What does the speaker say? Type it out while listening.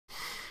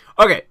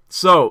Okay,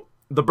 so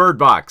the Bird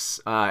Box.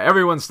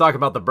 Everyone's talking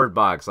about the Bird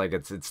Box like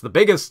it's the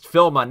biggest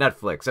film on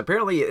Netflix.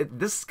 Apparently,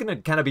 this is gonna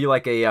kind of be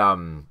like a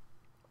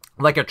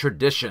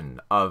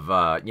tradition of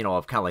of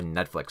kind of like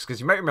Netflix, because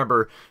you might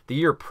remember the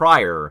year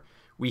prior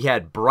we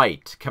had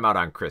Bright come out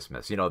on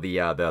Christmas.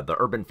 The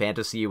urban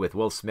fantasy with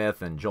Will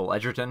Smith and Joel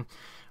Edgerton.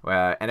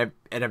 And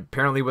it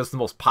apparently was the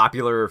most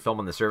popular film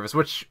on the service,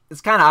 which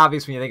is kind of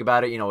obvious when you think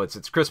about it.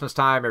 It's Christmas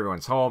time,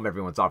 everyone's home,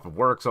 everyone's off of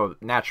work, so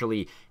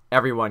naturally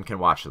everyone can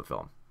watch the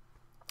film.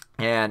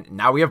 And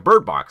now we have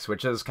Bird Box,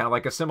 which is kind of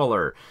like a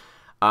similar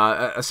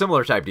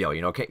type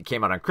deal.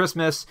 Came out on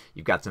Christmas.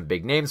 You've got some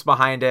big names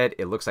behind it.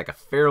 It looks like a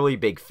fairly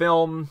big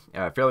film,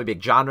 a fairly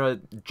big genre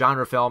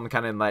film,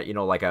 kind of in that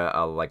like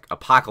like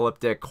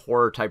apocalyptic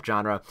horror type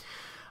genre.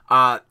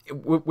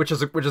 Which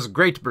is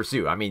great to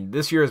pursue. I mean,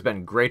 this year has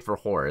been great for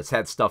horror. It's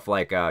had stuff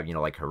like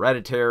like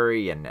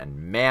Hereditary and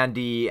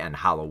Mandy and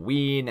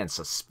Halloween and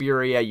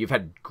Suspiria. You've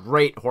had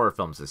great horror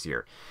films this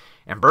year,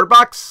 and Bird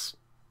Box.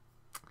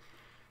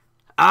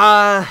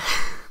 Well,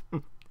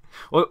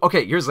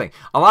 okay. Here's the thing.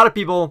 A lot of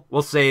people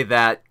will say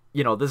that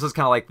this is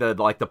kind of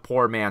like the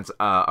poor man's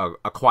A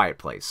Quiet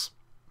Place,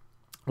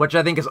 which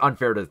I think is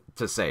unfair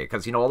to say,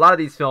 because a lot of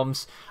these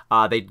films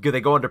they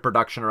go into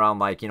production around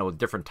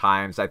different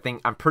times.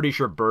 I'm pretty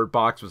sure Bird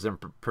Box was in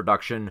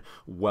production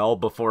well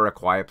before A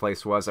Quiet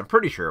Place was. I'm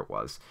pretty sure it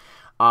was.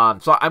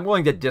 So I'm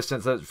willing to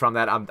distance it from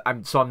that.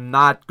 I'm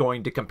not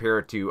going to compare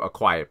it to A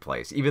Quiet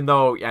Place, even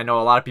though I know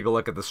a lot of people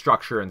look at the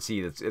structure and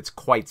see that it's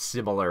quite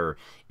similar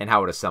in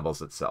how it assembles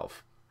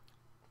itself.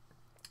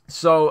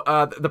 So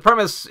the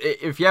premise,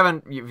 if you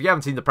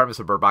haven't seen the premise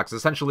of Bird Box,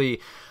 essentially,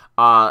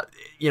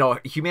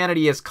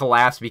 humanity has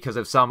collapsed because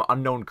of some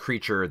unknown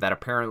creature that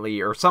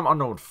apparently, or some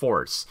unknown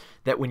force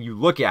that when you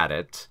look at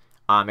it,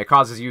 it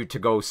causes you to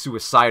go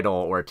suicidal,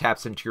 or it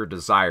taps into your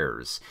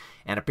desires,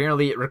 and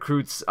apparently it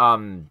recruits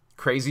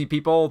crazy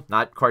people.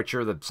 Not quite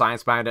sure the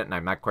science behind it, and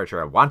I'm not quite sure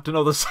I want to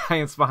know the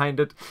science behind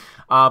it.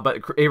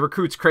 But it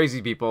recruits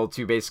crazy people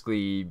to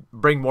basically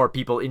bring more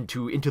people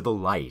into the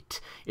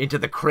light, into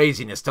the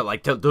craziness, to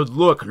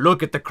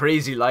look at the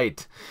crazy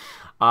light.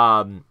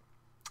 And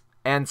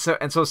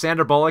so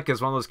Sandra Bullock is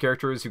one of those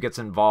characters who gets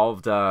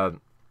involved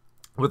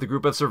with a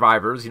group of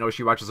survivors.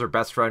 She watches her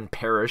best friend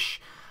perish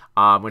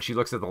when she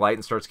looks at the light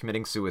and starts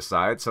committing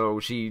suicide.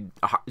 So she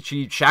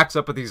shacks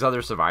up with these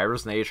other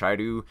survivors, and they try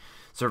to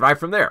survive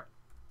from there.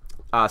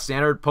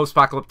 Standard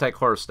post-apocalyptic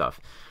horror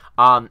stuff.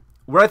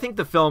 Where I think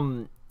the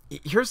film...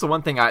 Here's the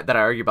one thing that I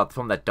argue about the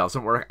film that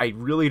doesn't work. I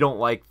really don't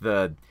like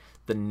the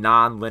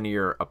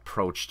non-linear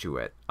approach to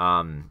it.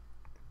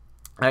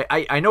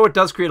 I know it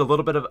does create a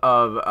little bit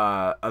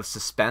of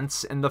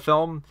suspense in the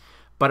film,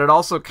 but it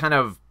also kind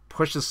of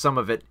pushes some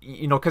of it,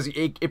 because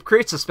it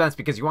creates suspense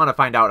because you want to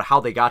find out how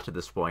they got to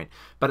this point.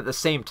 But at the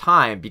same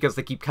time, because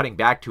they keep cutting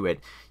back to it,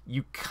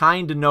 you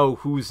kind of know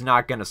who's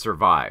not going to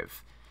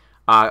survive.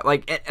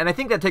 And I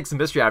think that takes the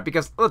mystery out,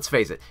 because let's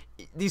face it,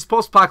 these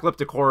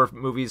post-apocalyptic horror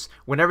movies,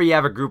 whenever you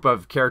have a group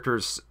of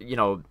characters,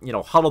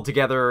 huddled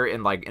together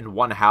in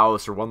one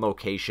house or one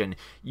location,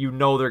 they're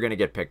going to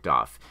get picked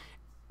off.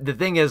 The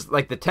thing is,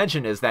 the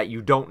tension is that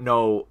you don't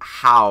know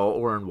how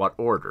or in what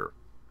order.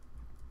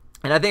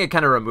 And I think it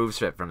kind of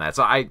removes it from that.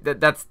 So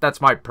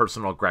that's my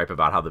personal gripe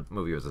about how the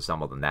movie was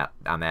assembled on that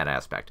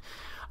aspect.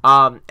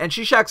 And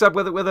she shacks up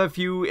with a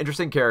few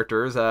interesting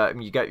characters.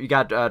 You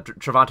got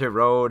Trevante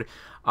Rhodes.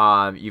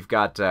 You've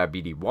got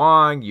B.D.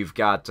 Wong. You've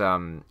got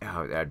John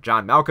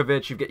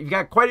Malkovich. You've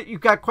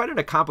got quite an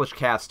accomplished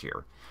cast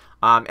here,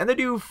 and they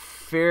do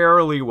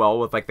fairly well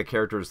with the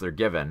characters they're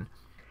given.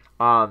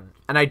 And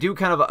I do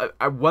kind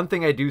of one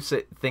thing I do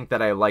think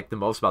that I like the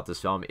most about this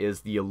film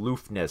is the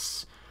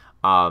aloofness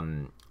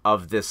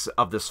of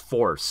this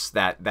force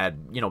that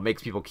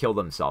makes people kill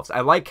themselves.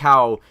 I like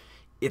how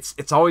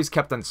it's always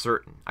kept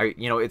uncertain.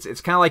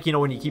 It's kind of like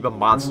when you keep a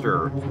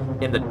monster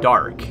in the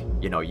dark,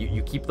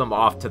 you keep them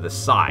off to the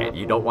side.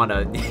 You don't want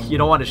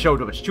to show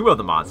too much of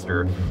the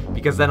monster,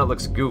 because then it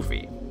looks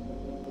goofy.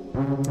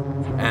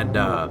 And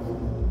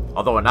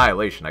although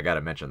Annihilation, I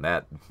gotta mention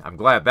that. I'm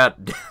glad that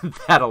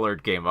that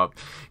alert came up,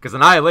 because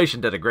Annihilation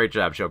did a great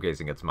job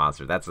showcasing its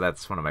monster.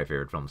 That's one of my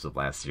favorite films of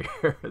last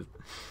year.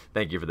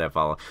 Thank you for that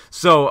follow.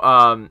 So,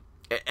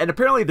 and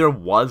apparently there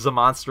was a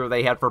monster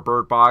they had for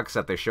Bird Box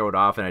that they showed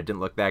off, and it didn't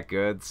look that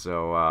good.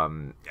 So,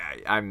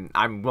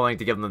 I'm willing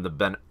to give them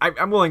the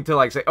I'm willing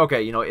to say,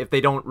 okay, if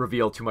they don't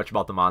reveal too much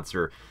about the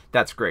monster,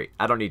 that's great.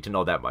 I don't need to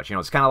know that much.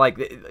 It's kind of like,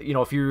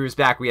 a few years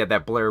back we had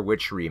that Blair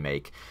Witch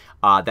remake.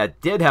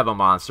 That did have a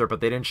monster, but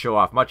they didn't show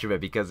off much of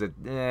it because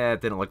it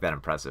didn't look that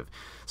impressive.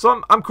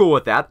 So I'm cool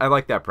with that. I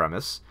like that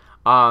premise.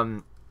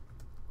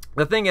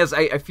 The thing is,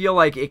 I feel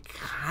like it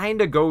kind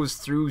of goes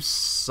through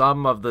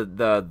some of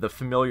the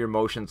familiar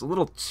motions a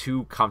little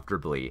too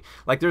comfortably.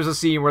 There's a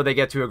scene where they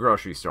get to a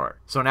grocery store,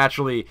 so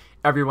naturally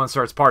everyone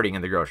starts partying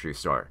in the grocery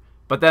store.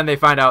 But then they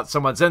find out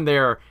someone's in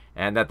there,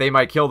 and that they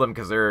might kill them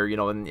because they're, you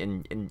know,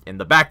 in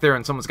the back there,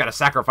 and someone's got to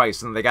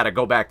sacrifice, and they got to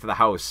go back to the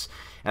house,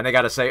 and they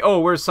got to say, oh,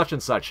 where's such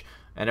and such,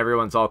 and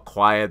everyone's all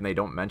quiet, and they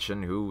don't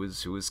mention who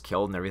was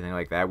killed and everything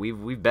like that.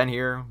 We've been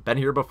here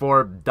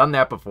before, done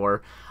that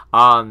before.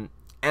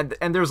 And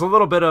there's a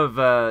little bit of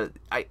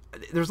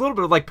there's a little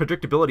bit of like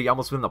predictability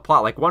almost within the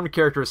plot. Like one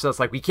character says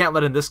like, we can't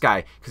let in this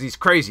guy because he's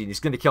crazy and he's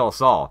going to kill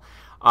us all,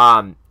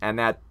 and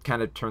that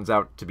kind of turns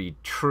out to be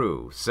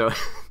true. So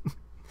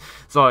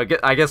so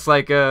I guess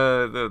like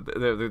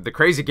the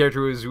crazy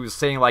character who was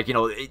saying like, you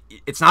know,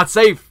 it's not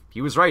safe,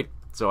 he was right.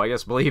 So I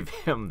guess believe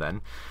him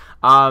then.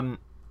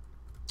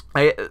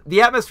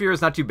 The atmosphere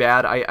is not too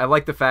bad. I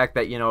like the fact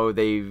that, you know,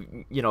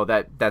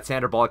 that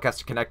Sandra Bullock has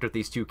to connect with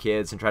these two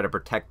kids and try to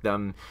protect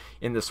them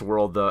in this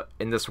world,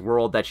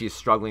 that she's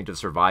struggling to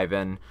survive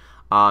in.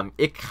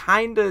 It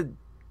kind of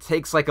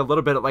takes like a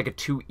little bit of like a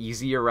too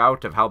easy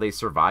route of how they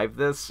survive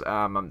this.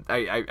 I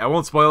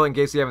won't spoil it in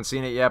case you haven't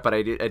seen it yet, but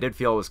I did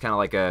feel it was kind of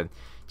like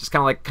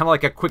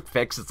a quick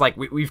fix. It's like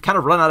we've kind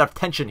of run out of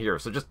tension here,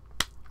 so just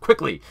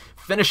quickly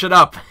finish it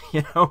up,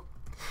 you know.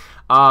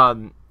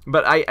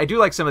 But I do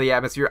like some of the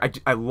atmosphere.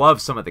 I love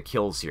some of the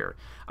kills here.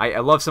 I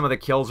love some of the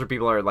kills where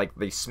people are like,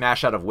 they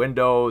smash out of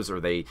windows, or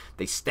they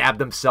stab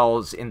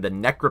themselves in the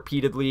neck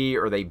repeatedly,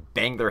 or they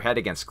bang their head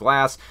against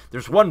glass.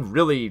 There's one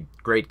really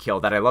great kill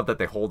that I love that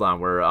they hold on,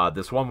 where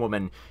this one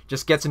woman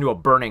just gets into a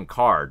burning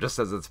car just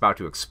as it's about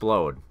to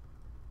explode.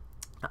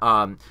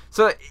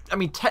 So, I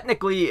mean,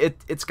 technically,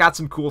 it's got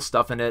some cool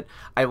stuff in it.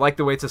 I like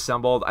the way it's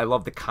assembled. I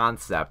love the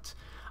concept.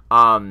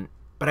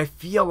 But I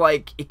feel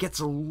like it gets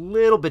a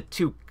little bit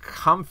too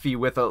comfy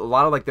with a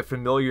lot of like the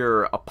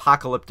familiar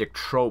apocalyptic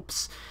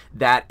tropes,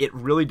 that it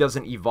really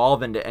doesn't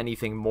evolve into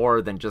anything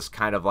more than just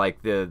kind of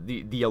like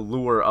the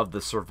allure of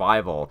the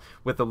survival,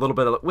 with a little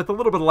bit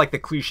of like the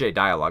cliche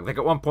dialogue. Like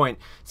at one point,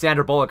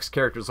 Sandra Bullock's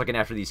character is looking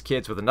after these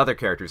kids with another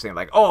character saying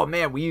like, "Oh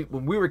man,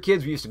 when we were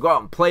kids, we used to go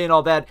out and play and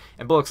all that."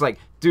 And Bullock's like,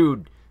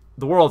 "Dude,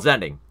 the world's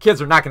ending.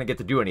 Kids are not going to get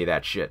to do any of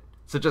that shit.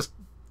 So just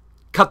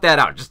cut that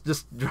out.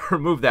 Just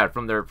remove that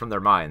from their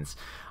minds."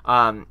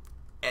 And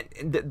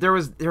there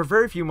were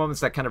very few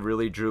moments that kind of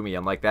really drew me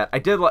in like that. I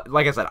did,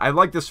 like I said, I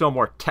like this film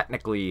more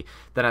technically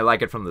than I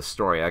like it from the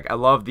story. Like I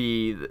love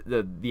the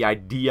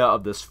idea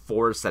of this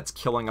force that's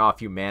killing off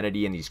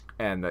humanity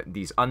and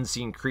these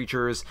unseen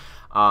creatures.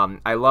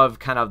 I love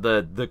kind of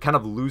the kind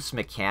of loose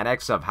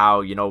mechanics of how,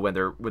 you know, when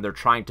they're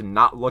trying to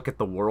not look at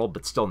the world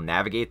but still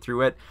navigate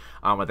through it.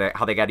 How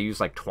they got to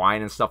use like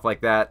twine and stuff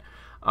like that.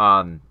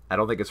 I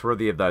don't think it's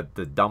worthy of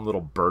the dumb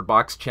little bird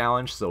box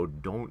challenge, so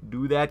don't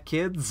do that,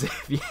 kids,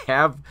 if you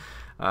have,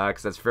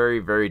 because that's very,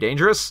 very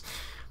dangerous.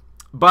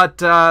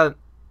 But yeah,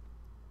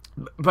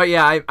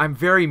 I'm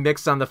very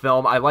mixed on the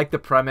film. I like the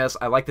premise.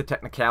 I like the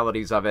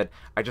technicalities of it.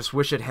 I just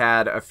wish it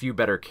had a few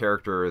better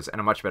characters and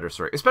a much better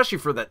story, especially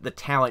for the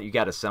talent you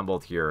got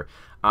assembled here.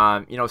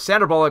 You know,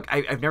 Sandra Bullock,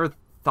 I've never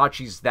thought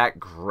she's that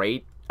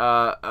great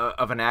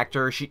of an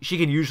actor. She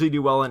can usually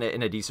do well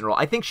in a decent role.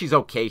 I think she's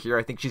okay here.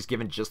 I think she's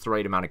given just the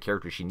right amount of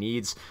character she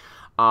needs.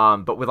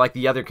 But with like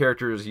the other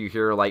characters you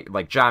hear,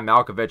 like John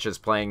Malkovich is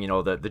playing, you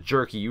know, the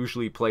jerk he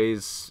usually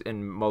plays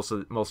in most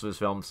of his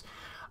films.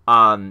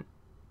 I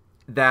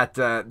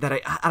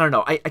don't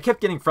know. I kept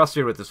getting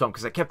frustrated with this film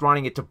because I kept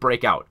wanting it to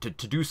break out, to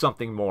do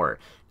something more.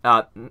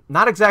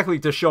 Not exactly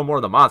to show more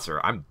of the monster.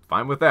 I'm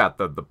fine with that.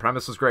 The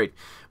premise is great,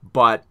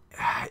 but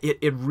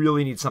it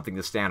really needs something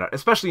to stand out,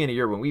 especially in a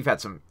year when we've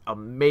had some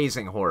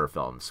amazing horror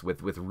films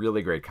with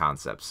really great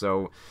concepts.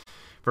 So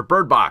for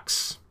Bird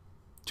Box,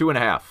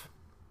 2.5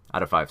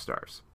 out of 5 stars.